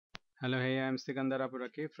Hello, hey, I'm Sikandar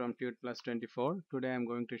Apuraki from Tute Plus 24. Today I'm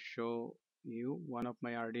going to show you one of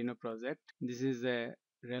my Arduino project. This is a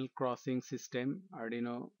rail crossing system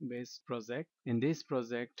Arduino based project. In this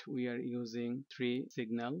project we are using three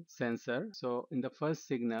signal sensor. So in the first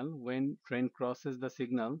signal, when train crosses the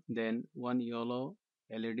signal, then one yellow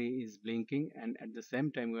LED is blinking, and at the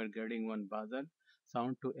same time we are getting one buzzer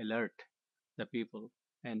sound to alert the people.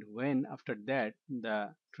 And when after that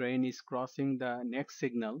the train is crossing the next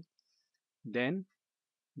signal, then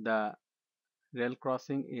the rail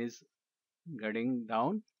crossing is getting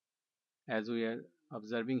down as we are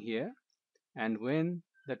observing here, and when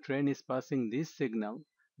the train is passing this signal,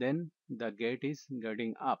 then the gate is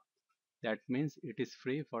getting up. That means it is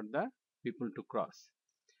free for the people to cross.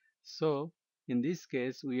 So in this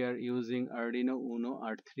case we are using Arduino UNO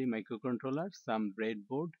R3 microcontroller, some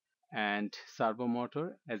breadboard and servo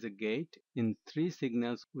motor as a gate. In three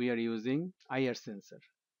signals we are using IR sensor.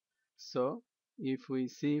 So if we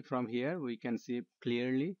see from here, we can see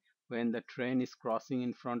clearly when the train is crossing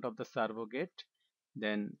in front of the servo gate,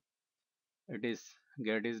 then it is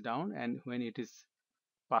gate is down, and when it is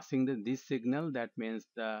passing this signal, that means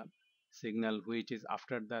the signal which is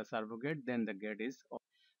after the servo gate, then the gate is open.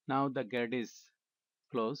 Now the gate is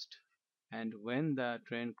closed, and when the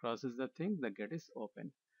train crosses the thing, the gate is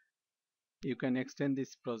open. You can extend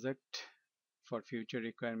this project for future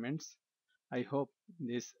requirements. I hope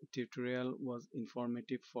this tutorial was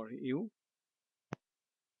informative for you.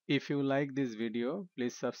 If you like this video,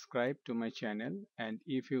 please subscribe to my channel, and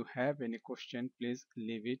if you have any question, please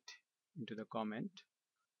leave it into the comment.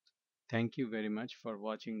 Thank you very much for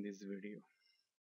watching this video.